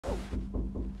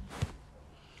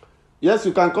Yes,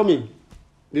 you can come in.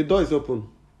 The door is open.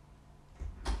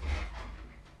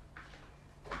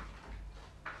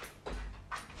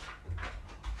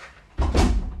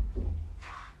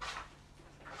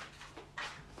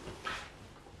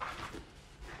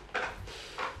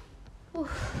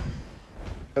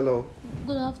 Hello.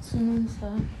 Good afternoon,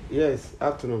 sir. Yes,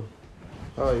 afternoon.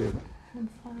 How are you? I'm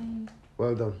fine.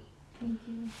 Well done. Thank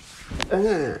you.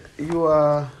 You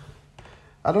are...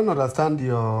 I don't understand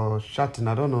your chatting.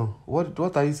 I don't know.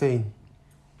 What are you saying?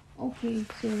 Okay,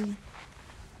 so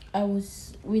I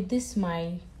was with this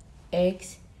my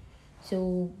ex,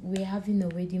 so we're having a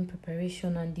wedding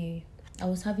preparation and I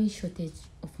was having shortage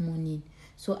of money.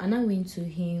 So and I went to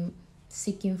him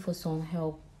seeking for some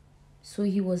help. So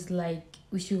he was like,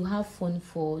 we should have fun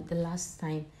for the last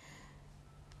time.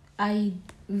 I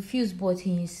refused, but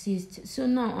he insists. So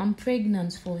now I'm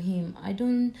pregnant for him. I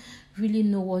don't really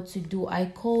know what to do. I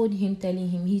called him, telling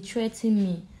him, he threatened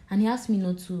me, and he asked me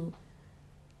not to,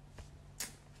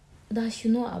 that I should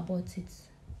know about it.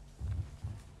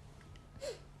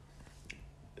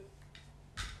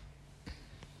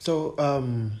 So,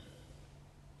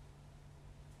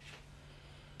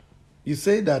 you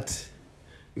say that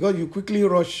because you quickly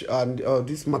rush and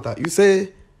this matter. You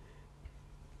say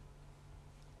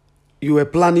you were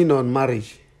planning on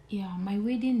marriage. Yeah, my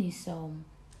wedding is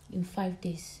in 5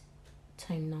 days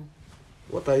time now.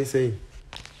 What are you saying?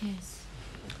 Yes.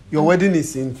 Your wedding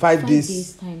is in 5 days. 5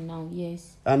 days time now,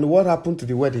 yes. And what happened to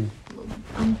the wedding?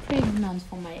 I'm pregnant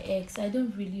for my ex. I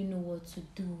don't really know what to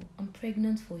do. I'm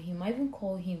pregnant for him. I even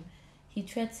called him. He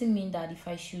threatened me that if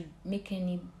I should make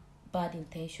any bad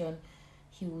intention,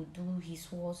 he will do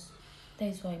his worst. That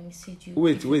is why I messaged you.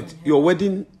 Wait. Your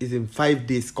wedding is in 5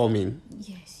 days coming.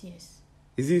 Yes.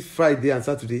 Is it Friday and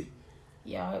Saturday?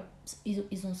 Yeah,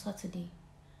 it's on Saturday.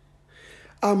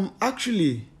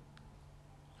 Actually,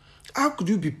 how could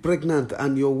you be pregnant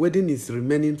and your wedding is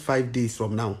remaining 5 days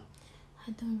from now?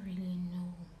 I don't really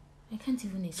know. I can't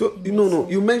even explain. So, no.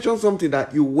 You mentioned something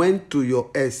that you went to your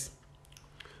ex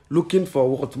looking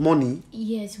for what? Money?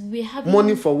 Yes, we have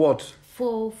money for what?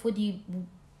 For the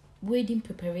wedding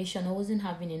preparation. I wasn't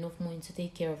having enough money to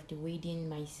take care of the wedding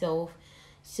myself.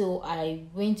 So I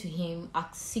went to him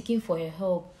seeking for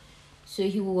help. So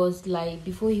he was like,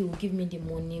 before he would give me the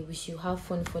money, we should have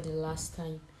fun for the last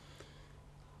time.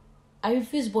 I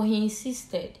refused, but he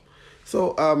insisted.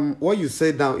 So what you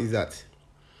said now is that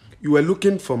you were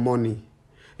looking for money.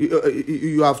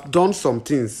 You have done some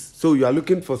things, so you are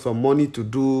looking for some money to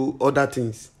do other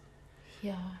things.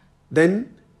 Yeah.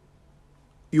 Then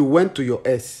you went to your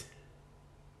ex,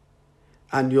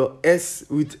 and your ex,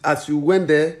 as you went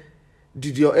there,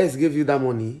 did your ex give you that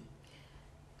money?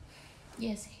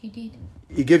 Yes, he did.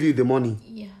 He gave you the money.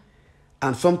 Yeah.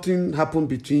 And something happened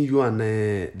between you and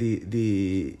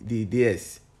the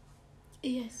ex.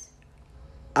 Yes.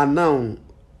 And now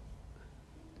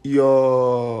you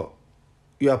are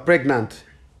pregnant,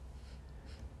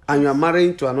 and you are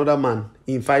marrying to another man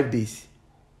in 5 days.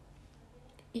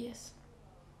 Yes.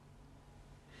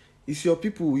 Is your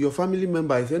people, your family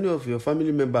member, is any of your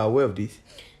family member aware of this?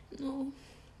 No.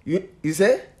 You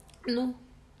say? No.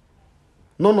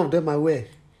 None of them are aware?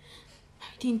 I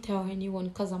didn't tell anyone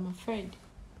because I'm afraid.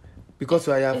 Because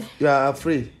you are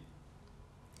afraid?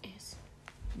 Yes.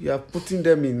 You are putting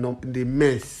them in the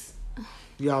mess.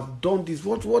 You have done this.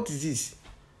 What is this?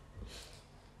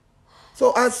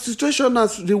 So as situation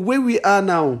as the way we are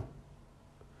now,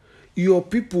 your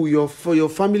people, for your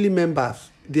family members,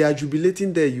 they are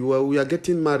jubilating there. We are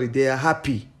getting married. They are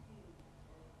happy.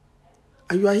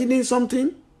 And you are hiding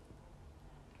something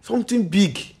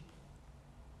big.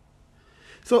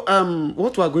 So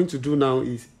what we are going to do now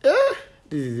is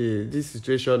this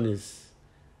situation is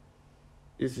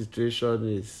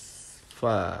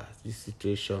far. This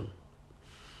situation.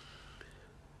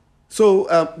 So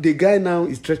the guy now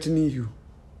is threatening you.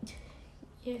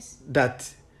 Yes.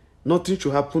 That nothing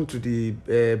should happen to the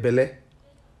Bele.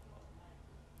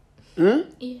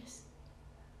 Yes.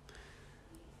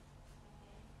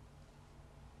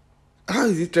 How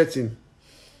is he threatening?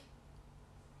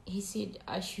 He said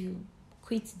I should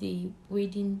quit the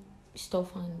wedding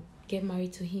stuff and get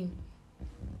married to him.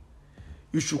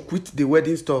 You should quit the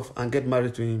wedding stuff and get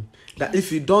married to him. That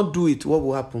if you don't do it, what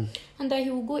will happen? And that he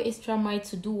will go extra mile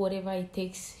to do whatever it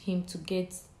takes him to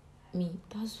get me.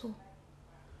 That's all.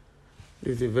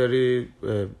 It's a very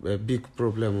big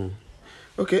problem.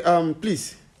 Okay,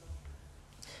 please.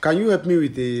 Can you help me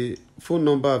with the phone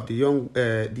number of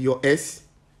your ex?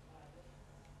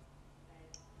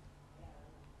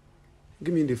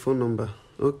 Give me the phone number.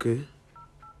 Okay.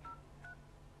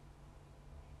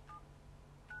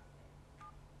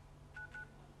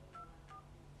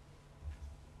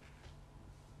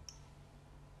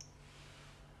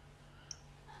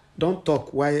 Don't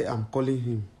talk while I'm calling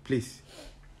him, please.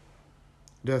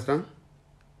 Do you understand?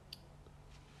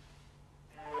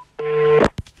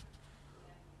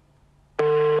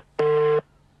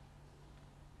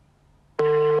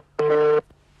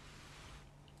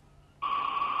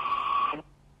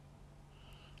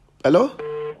 Hello?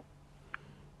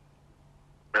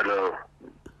 Hello.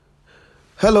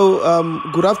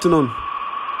 Hello, good afternoon.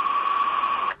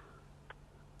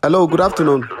 Hello, good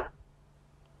afternoon.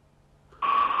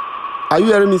 Are you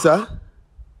hearing me, sir?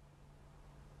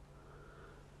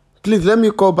 Please let me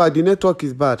call back. The network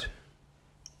is bad.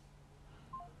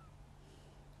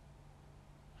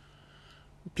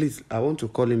 Please, I want to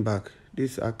call him back.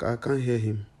 I can't hear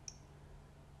him.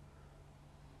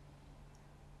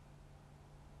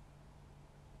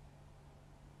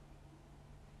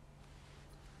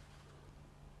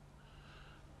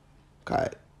 Kai,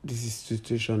 this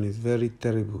situation is very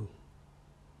terrible.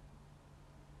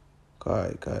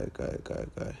 Kai.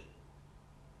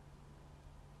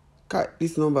 Kai,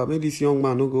 this number, make this young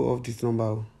man no go off this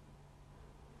number.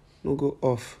 No go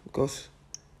off, because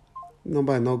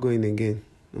number is not going again.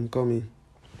 I'm coming.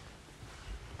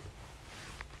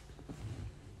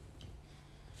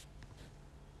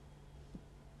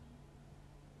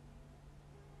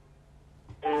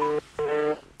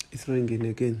 It's ringing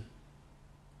again.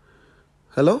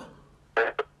 Hello?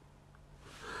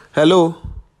 Hello?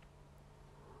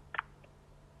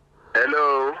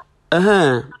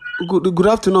 Hello. Good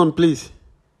afternoon, please.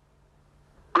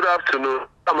 Good afternoon.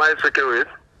 Am I speaking with?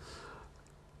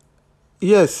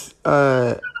 Yes,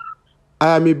 I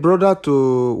am a brother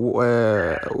to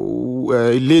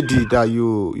a lady that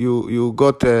you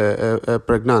got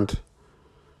pregnant.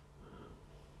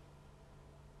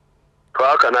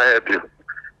 How can I help you?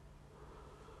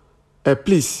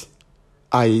 Please,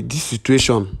 this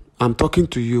situation, I'm talking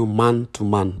to you man to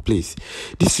man, please.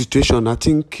 This situation, I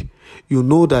think you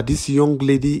know that this young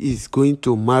lady is going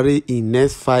to marry in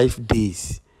next 5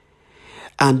 days.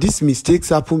 And these mistakes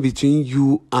happen between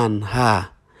you and her.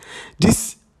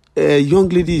 This young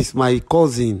lady is my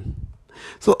cousin.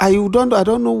 So I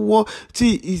don't know what.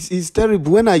 See, it's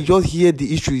terrible. When I just hear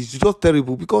the issue, it's just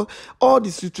terrible because all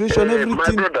the situation, everything.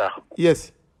 My brother.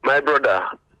 Yes. My brother,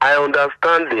 I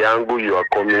understand the angle you are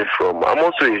coming from. I'm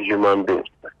also a human being.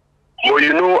 But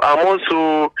you know, I'm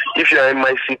also, if you are in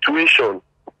my situation,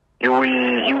 you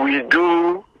will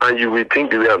do and you will think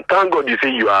the way I'm. Thank God you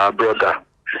say you are a brother.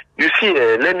 You see,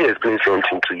 let me explain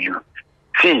something to you.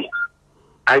 See,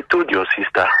 I told your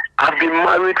sister, I've been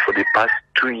married for the past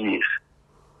 2 years.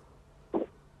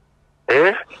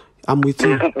 I'm with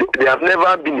you. There have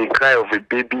never been a cry of a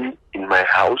baby in my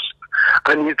house,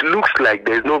 and it looks like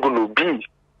there's not going to be.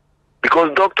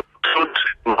 Because doctor told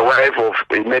my wife of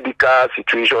a medical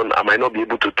situation I might not be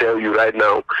able to tell you right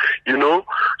now, you know.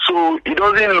 So it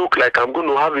doesn't look like I'm going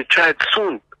to have a child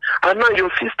soon. And now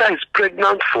your sister is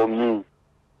pregnant for me.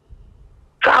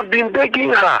 So I've been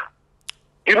begging her.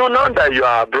 You know, now that you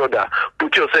are a brother,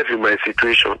 put yourself in my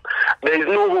situation. There is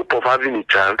no hope of having a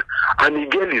child, and the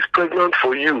girl is pregnant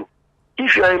for you.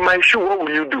 If you are in my shoe, what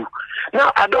will you do?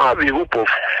 Now, I don't have a hope of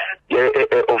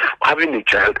having a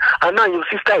child, and now your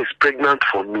sister is pregnant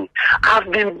for me.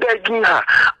 I've been begging her.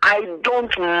 I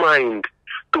don't mind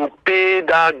to pay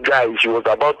that guy she's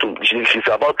about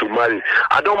to marry.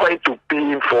 I don't mind to pay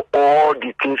him for all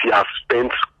the things he has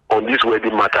spent on this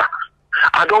wedding matter.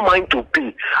 I don't mind to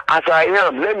pay. As I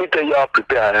am, let me tell you how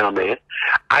prepared I am.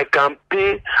 I can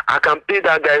pay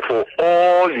that guy for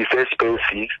all his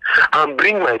expenses and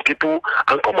bring my people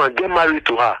and come and get married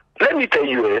to her. Let me tell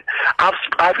you,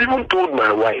 I've even told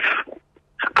my wife.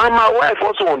 And my wife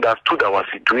also understood our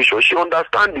situation. She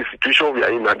understands the situation we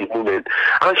are in at the moment.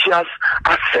 And she has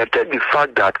accepted the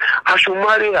fact that I should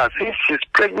marry her since she's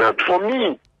pregnant for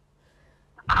me.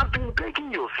 I've been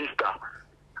begging your sister.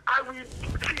 I will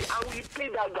pay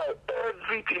that guy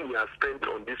everything he has spent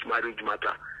on this marriage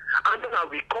matter. And then I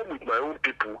will come with my own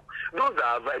people. Those that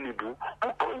are available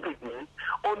will come with me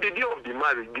on the day of the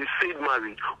marriage, the said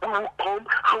marriage. We will come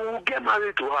and we will get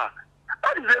married to her.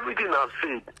 That is everything I've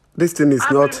said. This thing is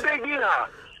not been begging her.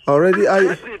 Already.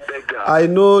 I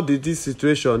know that this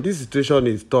situation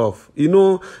is tough. You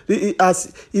know,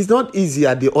 it's not easy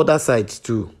at the other side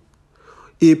too.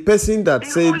 A person that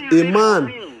said a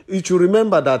man. You should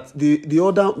remember that the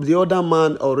other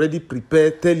man already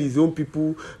prepared, tell his own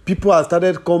people. People have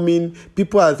started coming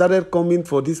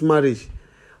for this marriage.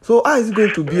 So how is it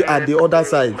going to be at the other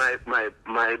side?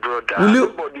 My brother,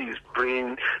 nobody is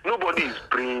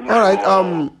praying. All right,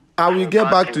 I will get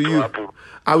back to you.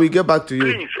 I will get back to you.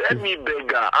 Please help me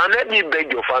beg her and let me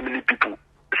beg your family people.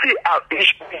 see,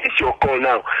 it's your call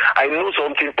now. I know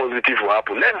something positive will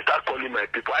happen. Let me start calling my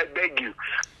people. I beg you.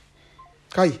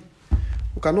 Kai,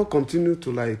 we cannot continue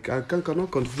to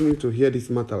cannot continue to hear this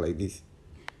matter like this.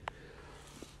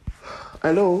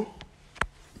 Hello?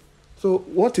 So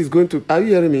what is going to, are you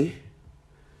hearing me?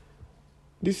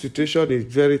 This situation is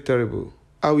very terrible.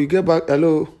 I will get back,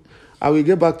 hello? I will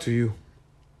get back to you.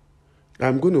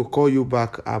 I'm going to call you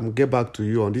back and get back to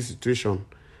you on this situation.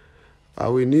 I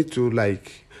will need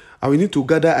to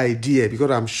gather idea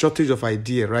because I'm shortage of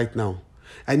idea right now.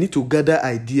 I need to gather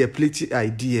idea, plenty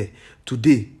idea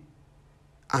today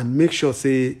and make sure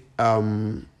say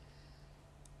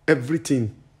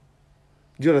everything.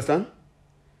 Do you understand?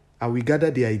 I will gather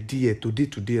the idea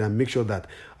today and make sure that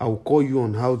I will call you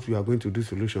on how you are going to do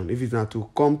solution. If it's not to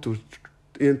come to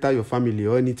enter your family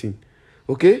or anything.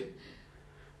 Okay?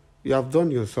 You have done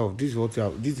yourself. This is what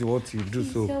you do.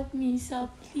 Please so help me, sir,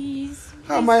 please.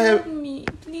 How am I help me?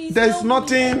 Please. There's help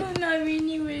nothing. Me. I don't have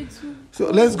anywhere to. So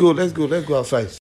let's go outside.